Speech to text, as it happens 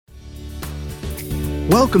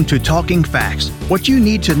Welcome to Talking Facts, what you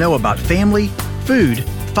need to know about family, food,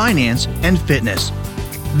 finance, and fitness.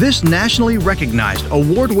 This nationally recognized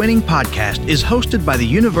award-winning podcast is hosted by the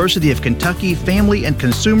University of Kentucky Family and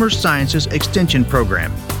Consumer Sciences Extension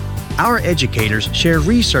Program. Our educators share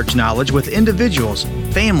research knowledge with individuals,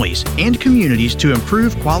 families, and communities to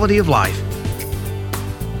improve quality of life.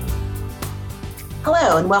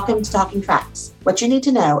 Hello, and welcome to Talking Facts, what you need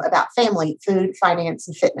to know about family, food, finance,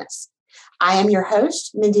 and fitness. I am your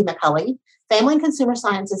host, Mindy McCulley, Family and Consumer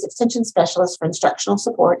Sciences Extension Specialist for Instructional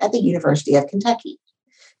Support at the University of Kentucky.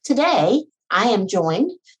 Today, I am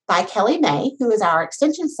joined by Kelly May, who is our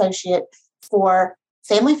Extension Associate for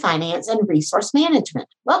Family Finance and Resource Management.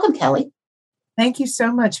 Welcome, Kelly. Thank you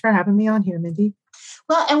so much for having me on here, Mindy.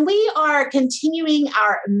 Well, and we are continuing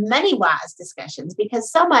our MoneyWise discussions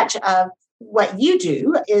because so much of what you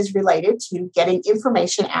do is related to getting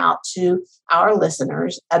information out to our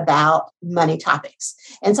listeners about money topics.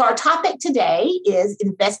 And so our topic today is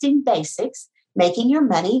investing basics, making your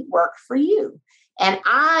money work for you. And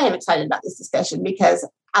I am excited about this discussion because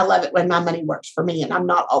I love it when my money works for me and I'm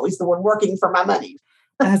not always the one working for my money.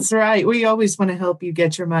 That's right. We always want to help you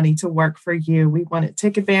get your money to work for you. We want to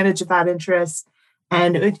take advantage of that interest.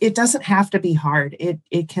 And it doesn't have to be hard.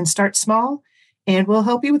 It can start small. And we'll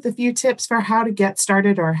help you with a few tips for how to get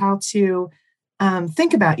started or how to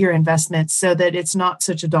think about your investments so that it's not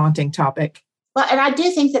such a daunting topic. Well, and I do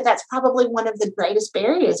think that that's probably one of the greatest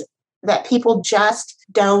barriers that people just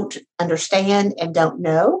don't understand and don't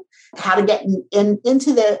know how to get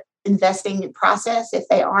into the investing process if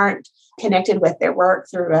they aren't connected with their work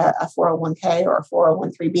through a 401k or a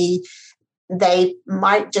 401(b). They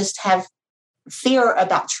might just have fear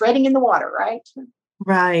about treading in the water, right?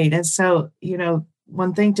 Right. And so,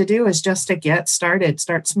 one thing to do is just to get started,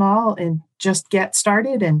 start small and just get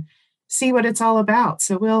started and see what it's all about.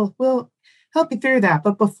 So we'll help you through that.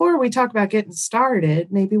 But before we talk about getting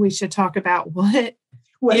started, maybe we should talk about what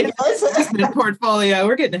is investment portfolio.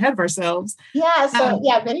 We're getting ahead of ourselves. Yeah. So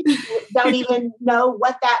many people don't even know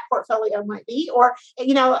what that portfolio might be, or,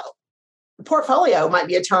 portfolio might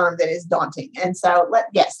be a term that is daunting. And so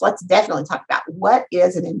let's definitely talk about what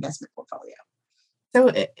is an investment portfolio. So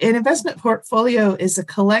an investment portfolio is a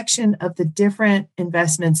collection of the different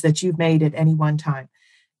investments that you've made at any one time.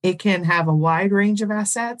 It can have a wide range of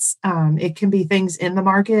assets. It can be things in the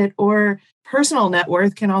market, or personal net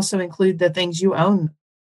worth can also include the things you own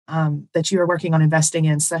that you are working on investing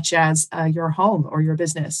in, such as your home or your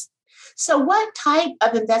business. So what type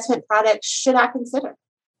of investment products should I consider?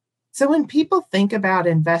 So when people think about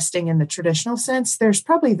investing in the traditional sense, there's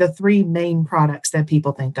probably the three main products that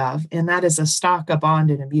people think of, and that is a stock, a bond,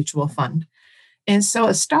 and a mutual fund. And so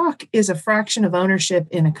a stock is a fraction of ownership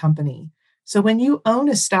in a company. So when you own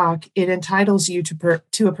a stock, it entitles you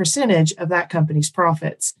to a percentage of that company's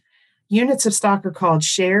profits. Units of stock are called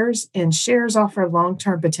shares, and shares offer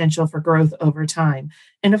long-term potential for growth over time.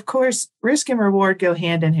 And of course, risk and reward go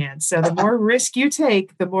hand in hand. So the more risk you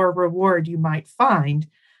take, the more reward you might find.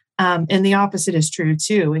 And the opposite is true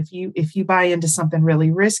too. If you buy into something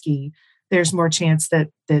really risky, there's more chance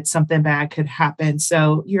that something bad could happen.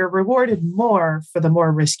 So you're rewarded more for the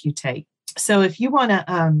more risk you take. So if you want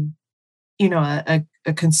to,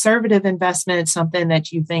 a conservative investment, something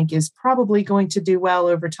that you think is probably going to do well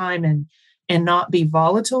over time and not be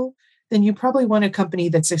volatile, then you probably want a company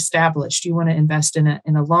that's established. You want to invest in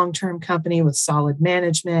a long-term company with solid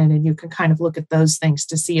management, and you can kind of look at those things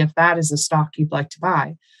to see if that is a stock you'd like to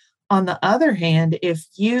buy. On the other hand, if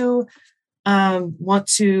you want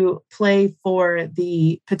to play for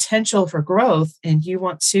the potential for growth and you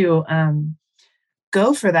want to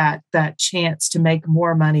go for that chance to make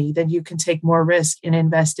more money, then you can take more risk and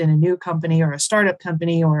invest in a new company or a startup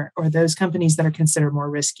company or those companies that are considered more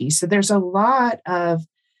risky. So there's a lot of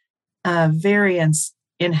variance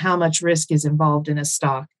in how much risk is involved in a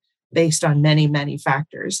stock based on many, many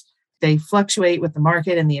factors. They fluctuate with the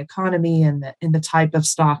market and the economy and the type of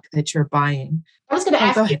stock that you're buying. I was going to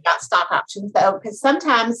ask you about stock options, though, because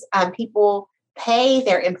sometimes people pay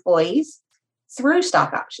their employees through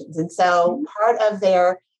stock options. And so part of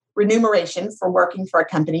their remuneration for working for a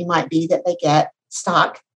company might be that they get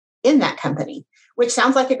stock in that company, which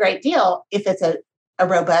sounds like a great deal if it's a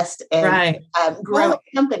robust and growing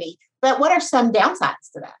company. But what are some downsides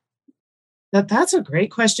to that? That's a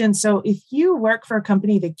great question. So if you work for a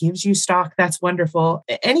company that gives you stock, that's wonderful.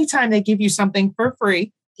 Anytime they give you something for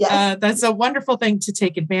free, that's a wonderful thing to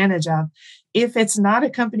take advantage of. If it's not a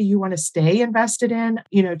company you want to stay invested in,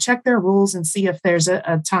 check their rules and see if there's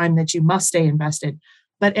a time that you must stay invested.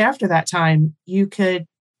 But after that time, you could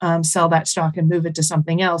sell that stock and move it to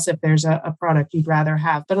something else if there's a product you'd rather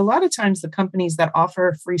have. But a lot of times the companies that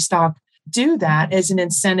offer free stock do that as an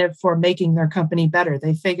incentive for making their company better.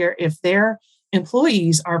 They figure if their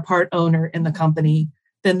employees are part owner in the company,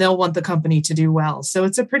 then they'll want the company to do well. So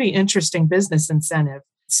it's a pretty interesting business incentive.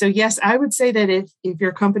 So yes, I would say that if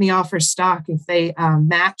your company offers stock, if they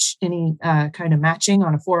match any kind of matching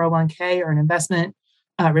on a 401k or an investment,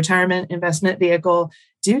 retirement investment vehicle,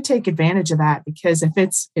 do take advantage of that, because if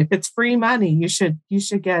it's free money, you should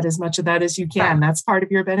get as much of that as you can. Right. That's part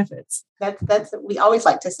of your benefits. That's we always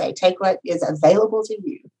like to say, take what is available to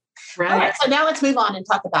you. Right. All right. So now let's move on and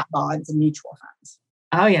talk about bonds and mutual funds.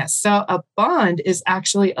 Oh, yes. So a bond is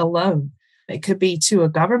actually a loan. It could be to a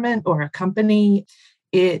government or a company.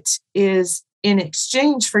 It is in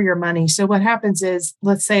exchange for your money. So what happens is,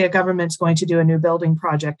 let's say a government's going to do a new building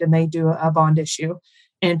project and they do a bond issue,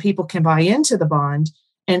 and people can buy into the bond.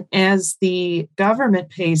 And as the government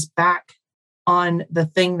pays back on the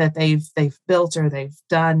thing that they've built or they've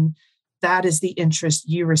done, that is the interest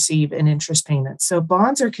you receive in interest payments. So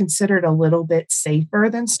bonds are considered a little bit safer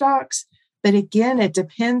than stocks. But again, it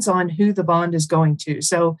depends on who the bond is going to.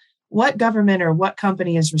 So what government or what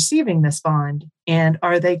company is receiving this bond, and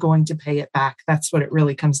are they going to pay it back? That's what it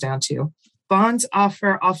really comes down to. Bonds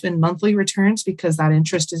offer often monthly returns because that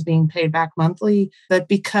interest is being paid back monthly. But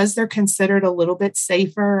because they're considered a little bit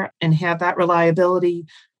safer and have that reliability,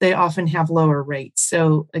 they often have lower rates.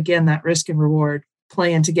 So again, that risk and reward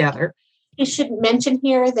playing together. You should mention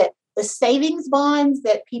here that the savings bonds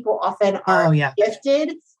that people often are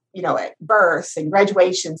gifted, at births and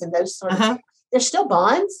graduations and those sort of things, they're still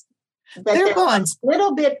bonds. But they're bonds. A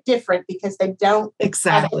little bit different because they don't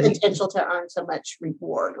exactly have the potential to earn so much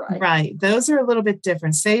reward, right? Right. Those are a little bit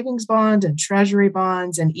different. Savings bond and treasury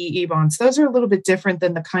bonds and EE bonds, those are a little bit different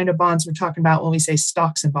than the kind of bonds we're talking about when we say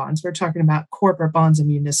stocks and bonds. We're talking about corporate bonds and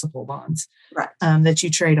municipal bonds, right, that you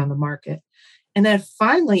trade on the market. And then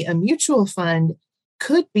finally, a mutual fund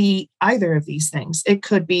could be either of these things. It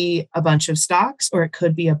could be a bunch of stocks, or it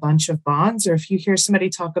could be a bunch of bonds. Or if you hear somebody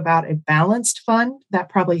talk about a balanced fund, that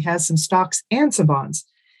probably has some stocks and some bonds.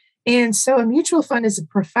 And so a mutual fund is a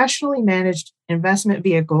professionally managed investment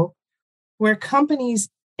vehicle where companies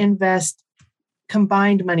invest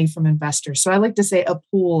combined money from investors. So I like to say a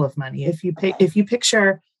pool of money. If you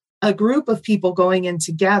picture a group of people going in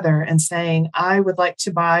together and saying, I would like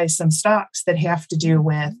to buy some stocks that have to do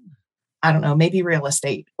with, I don't know, maybe real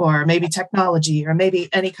estate or maybe technology or maybe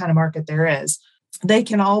any kind of market there is, they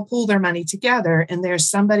can all pool their money together. And there's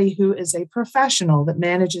somebody who is a professional that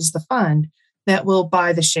manages the fund that will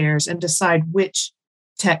buy the shares and decide which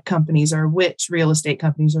tech companies or which real estate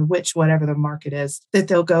companies or which whatever the market is that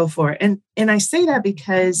they'll go for. And I say that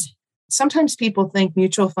because sometimes people think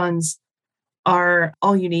mutual funds are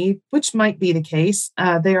all you need, which might be the case.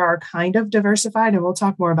 They are kind of diversified, and we'll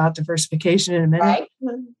talk more about diversification in a minute.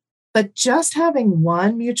 Right. But just having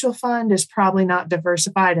one mutual fund is probably not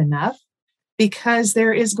diversified enough, because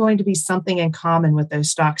there is going to be something in common with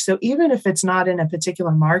those stocks. So even if it's not in a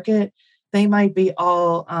particular market, they might be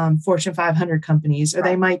all Fortune 500 companies, or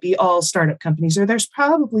they might be all startup companies, or there's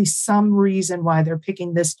probably some reason why they're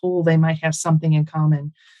picking this pool. They might have something in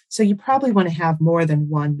common. So you probably want to have more than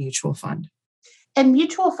one mutual fund. And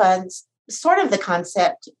mutual funds, sort of the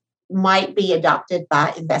concept might be adopted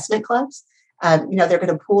by investment clubs. They're going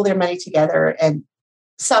to pool their money together, and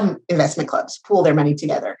some investment clubs pool their money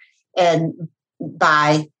together and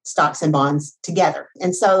buy stocks and bonds together.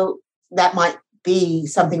 And so that might be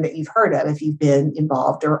something that you've heard of if you've been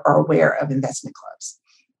involved or aware of investment clubs.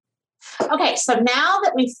 Okay, so now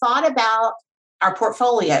that we've thought about our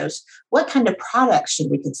portfolios, what kind of products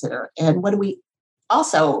should we consider? And what do we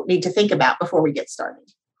also need to think about before we get started?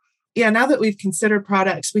 Yeah, now that we've considered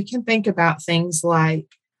products, we can think about things like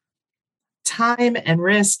time and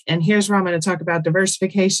risk. And here's where I'm going to talk about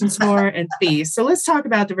diversifications more and fees. So let's talk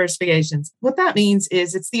about diversifications. What that means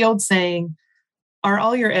is, it's the old saying, are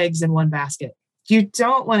all your eggs in one basket? You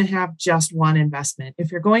don't want to have just one investment.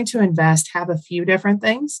 If you're going to invest, have a few different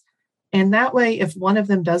things. And that way, if one of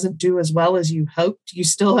them doesn't do as well as you hoped, you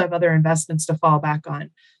still have other investments to fall back on.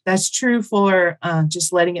 That's true for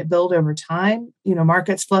just letting it build over time.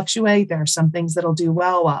 Markets fluctuate. There are some things that'll do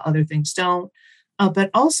well while other things don't. But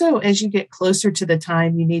also, as you get closer to the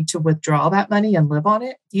time you need to withdraw that money and live on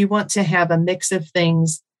it, you want to have a mix of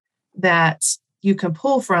things that you can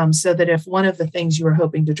pull from, so that if one of the things you were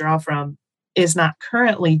hoping to draw from is not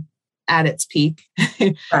currently at its peak,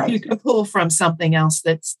 right, you can pull from something else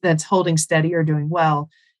that's holding steady or doing well,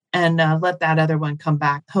 and let that other one come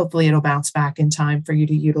back. Hopefully it'll bounce back in time for you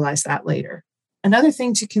to utilize that later. Another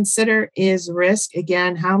thing to consider is risk.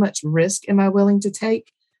 Again, how much risk am I willing to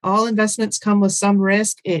take? All investments come with some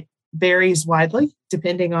risk. It varies widely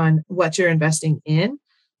depending on what you're investing in.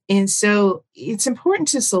 And so it's important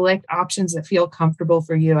to select options that feel comfortable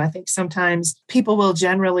for you. I think sometimes people will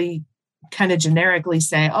generally kind of generically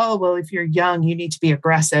say, oh, well, if you're young, you need to be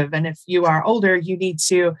aggressive. And if you are older, you need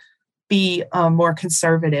to be more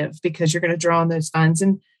conservative because you're going to draw on those funds.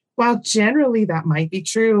 And while generally that might be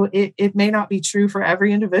true, it may not be true for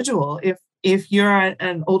every individual. If you're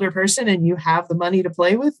an older person and you have the money to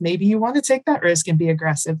play with, maybe you want to take that risk and be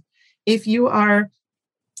aggressive. If you are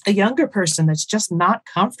a younger person that's just not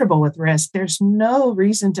comfortable with risk, there's no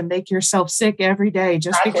reason to make yourself sick every day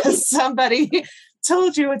just because somebody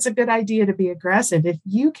told you it's a good idea to be aggressive. If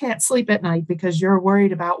you can't sleep at night because you're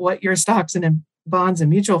worried about what your stocks and bonds and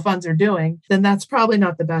mutual funds are doing, then that's probably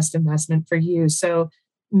not the best investment for you. So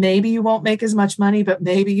maybe you won't make as much money, but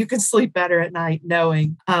maybe you can sleep better at night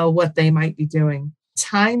knowing what they might be doing.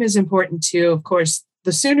 Time is important too. Of course,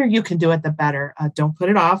 the sooner you can do it, the better. Don't put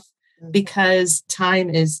it off, because time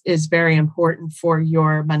is very important for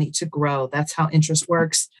your money to grow. That's how interest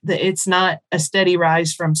works. It's not a steady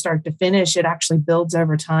rise from start to finish. It actually builds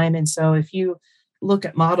over time. And so if you look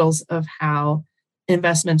at models of how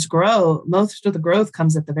investments grow, most of the growth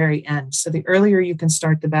comes at the very end. So the earlier you can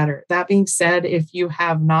start, the better. That being said, if you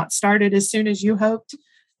have not started as soon as you hoped,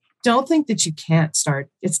 don't think that you can't start.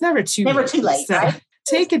 It's never too late, so right?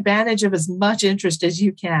 Take advantage of as much interest as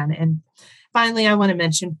you can. And finally, I want to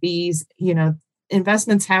mention fees.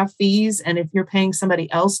 Investments have fees. And if you're paying somebody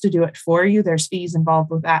else to do it for you, there's fees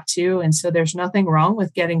involved with that too. And so there's nothing wrong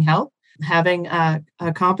with getting help. Having a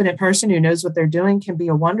competent person who knows what they're doing can be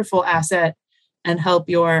a wonderful asset and help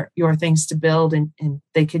your things to build. And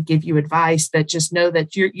they could give you advice, but just know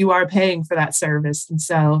that you are paying for that service. And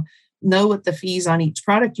so know what the fees on each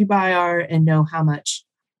product you buy are, and know how much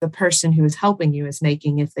the person who is helping you is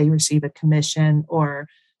making, if they receive a commission or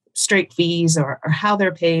straight fees, or how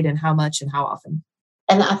they're paid and how much and how often.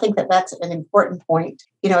 And I think that that's an important point.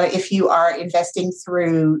 If you are investing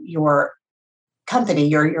through your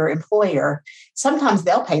company or your employer, sometimes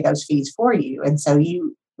they'll pay those fees for you. And so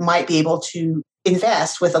you might be able to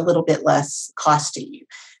invest with a little bit less cost to you.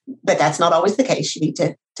 But that's not always the case. You need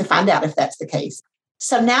to find out if that's the case.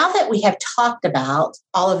 So now that we have talked about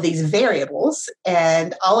all of these variables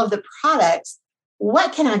and all of the products,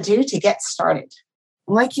 what can I do to get started?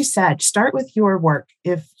 Like you said, start with your work.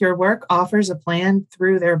 If your work offers a plan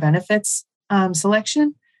through their benefits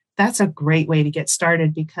selection, that's a great way to get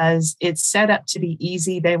started because it's set up to be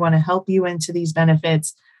easy. They want to help you into these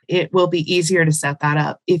benefits. It will be easier to set that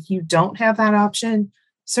up. If you don't have that option,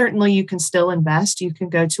 certainly you can still invest. You can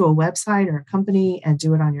go to a website or a company and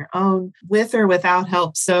do it on your own with or without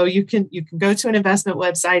help. So you can go to an investment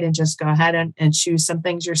website and just go ahead and choose some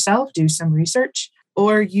things yourself, do some research,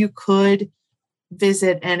 or you could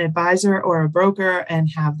visit an advisor or a broker and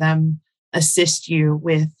have them assist you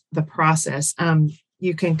with the process.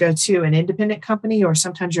 You can go to an independent company, or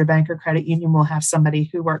sometimes your bank or credit union will have somebody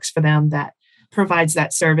who works for them that provides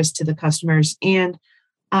that service to the customers. And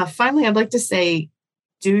finally, I'd like to say,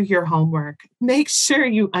 do your homework. Make sure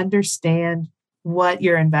you understand what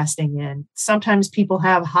you're investing in. Sometimes people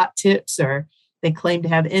have hot tips, or they claim to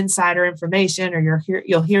have insider information, or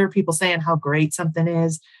you'll hear people saying how great something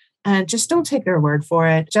is. And just don't take their word for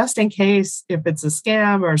it. Just in case, if it's a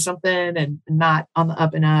scam or something and not on the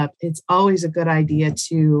up and up, it's always a good idea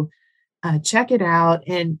to check it out.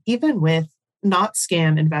 And even with not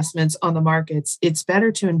scam investments on the markets, it's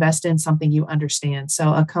better to invest in something you understand.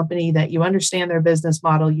 So a company that you understand their business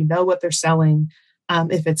model, you know what they're selling.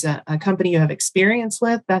 If it's a company you have experience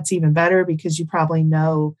with, that's even better because you probably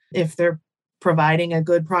know if they're providing a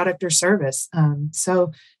good product or service.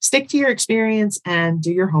 So stick to your experience and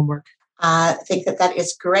do your homework. I think that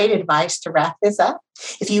is great advice to wrap this up.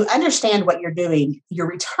 If you understand what you're doing, your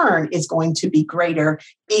return is going to be greater,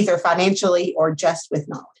 either financially or just with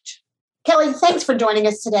knowledge. Kelly, thanks for joining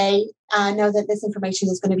us today. I know that this information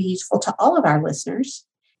is going to be useful to all of our listeners.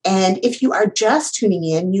 And if you are just tuning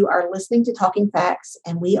in, you are listening to Talking Facts,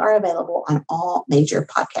 and we are available on all major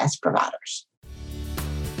podcast providers.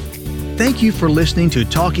 Thank you for listening to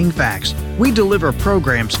Talking Facts. We deliver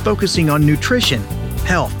programs focusing on nutrition,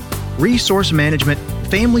 health, resource management,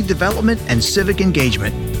 family development, and civic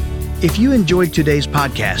engagement. If you enjoyed today's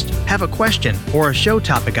podcast, have a question or a show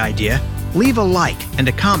topic idea, leave a like and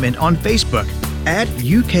a comment on Facebook at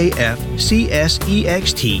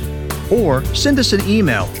UKFCSEXT, or send us an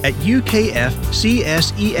email at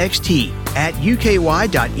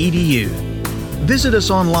ukfcsext@uky.edu. Visit us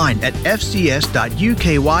online at fcs.uky.edu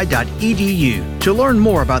to learn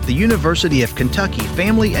more about the University of Kentucky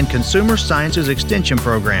Family and Consumer Sciences Extension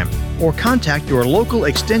Program, or contact your local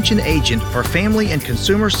extension agent for Family and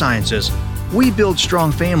Consumer Sciences. We build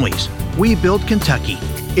strong families. We build Kentucky.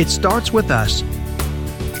 It starts with us.